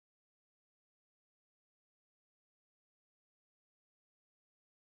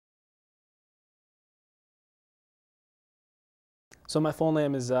So my full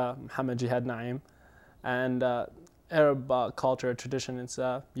name is Mohamad Naim, and Arab culture tradition, it's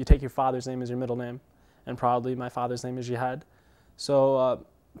you take your father's name as your middle name, and probably my father's name is Jihad. So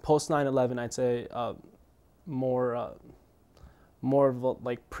post 9/11, I'd say more of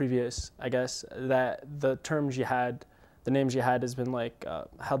like previous, I guess, that the term jihad, the name jihad has been like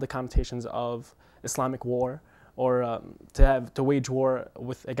held the connotations of Islamic war, or to wage war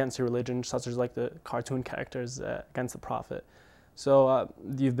against your religion, such as like the cartoon characters against the Prophet. So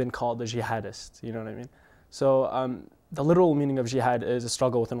you've been called a jihadist, you know what I mean? So the literal meaning of jihad is a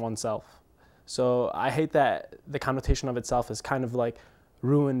struggle within oneself. So I hate that the connotation of itself has kind of like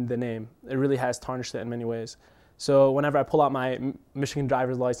ruined the name. It really has tarnished it in many ways. So whenever I pull out my Michigan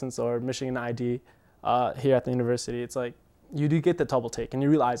driver's license or Michigan ID here at the university, it's like you do get the double take and you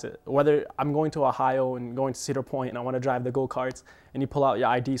realize it. Whether I'm going to Ohio and going to Cedar Point and I want to drive the go-karts, and you pull out your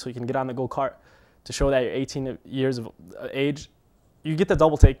ID so you can get on the go-kart to show that you're 18 years of age, you get the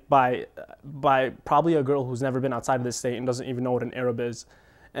double take by probably a girl who's never been outside of the state and doesn't even know what an Arab is.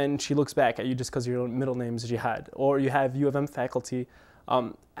 And she looks back at you just because your middle name is Jihad. Or you have U of M faculty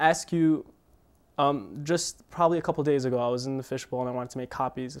ask you, just probably a couple days ago, I was in the fishbowl and I wanted to make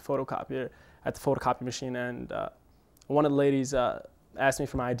copies, a photocopier at the photocopy machine, and one of the ladies asked me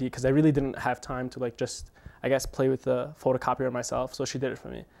for my ID because I really didn't have time to like just, I guess, play with the photocopier myself, so she did it for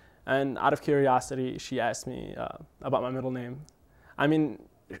me. And out of curiosity, she asked me about my middle name. I mean,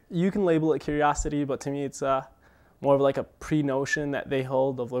 you can label it curiosity, but to me it's more of like a pre-notion that they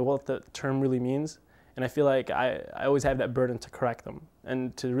hold of like what the term really means. And I feel like I always have that burden to correct them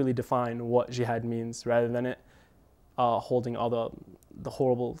and to really define what jihad means, rather than it holding all the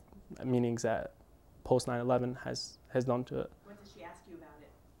horrible meanings that post 9/11 has done to it. What did she ask you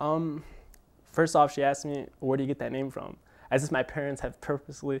about it? First off, she asked me, where do you get that name from? As if my parents have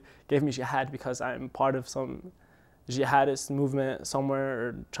purposely gave me jihad because I'm part of some jihadist movement somewhere,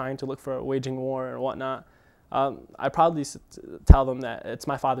 or trying to look for waging war or whatnot. I probably tell them that it's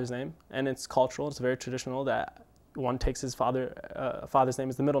my father's name, and it's cultural, it's very traditional that one takes his father's name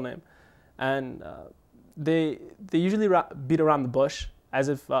as the middle name. And they usually beat around the bush as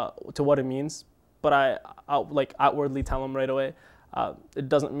if to what it means, but I like outwardly tell them right away, it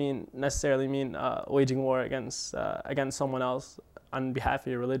doesn't necessarily mean waging war against someone else on behalf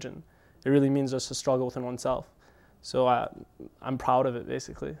of your religion. It really means just a struggle within oneself. So I'm proud of it,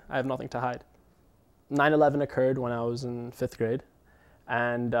 basically. I have nothing to hide. 9/11 occurred when I was in 5th grade,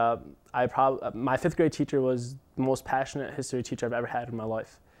 and my 5th grade teacher was the most passionate history teacher I've ever had in my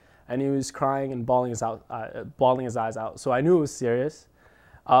life, and he was crying and bawling his eyes out. So I knew it was serious,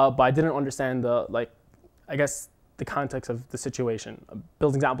 but I didn't understand the context of the situation.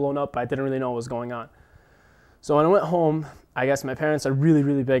 Buildings got blown up, but I didn't really know what was going on. So when I went home, I guess my parents are really,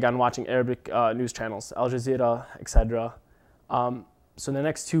 really big on watching Arabic news channels, Al Jazeera, etc. So the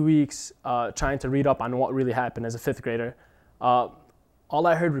next 2 weeks, trying to read up on what really happened as a 5th grader, all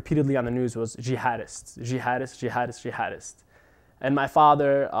I heard repeatedly on the news was jihadists, jihadists, jihadists, jihadists. And my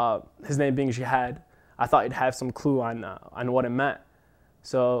father, his name being Jihad, I thought he'd have some clue on what it meant.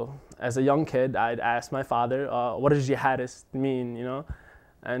 So as a young kid, I'd ask my father, what does jihadist mean, you know?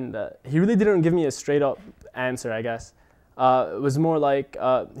 And he really didn't give me a straight up answer, I guess. It was more like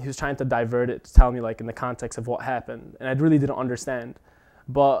he was trying to divert it to tell me like in the context of what happened, and I really didn't understand.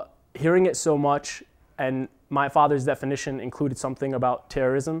 But hearing it so much, and my father's definition included something about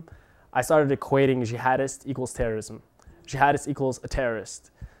terrorism, I started equating jihadist equals terrorism. Jihadist equals a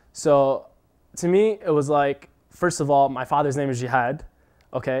terrorist. So to me, it was like, first of all, my father's name is Jihad,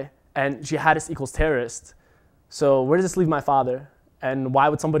 okay? And jihadist equals terrorist. So where does this leave my father? And why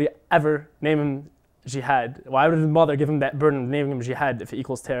would somebody ever name him Jihad? Why would his mother give him that burden of naming him Jihad if it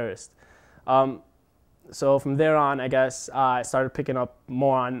equals terrorist? So from there on, I guess, I started picking up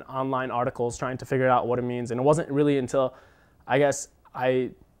more on online articles, trying to figure out what it means. And it wasn't really until, I guess,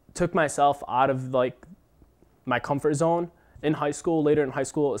 I took myself out of like my comfort zone in high school, later in high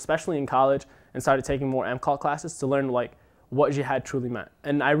school, especially in college, and started taking more MCAL classes to learn like what jihad truly meant.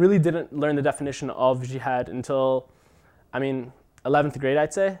 And I really didn't learn the definition of jihad until, 11th grade,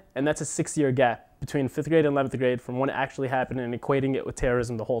 I'd say. And that's a 6-year gap between 5th grade and 11th grade from when it actually happened, and equating it with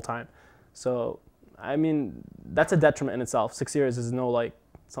terrorism the whole time. So, that's a detriment in itself. 6 years is no like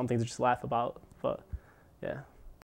something to just laugh about, but yeah.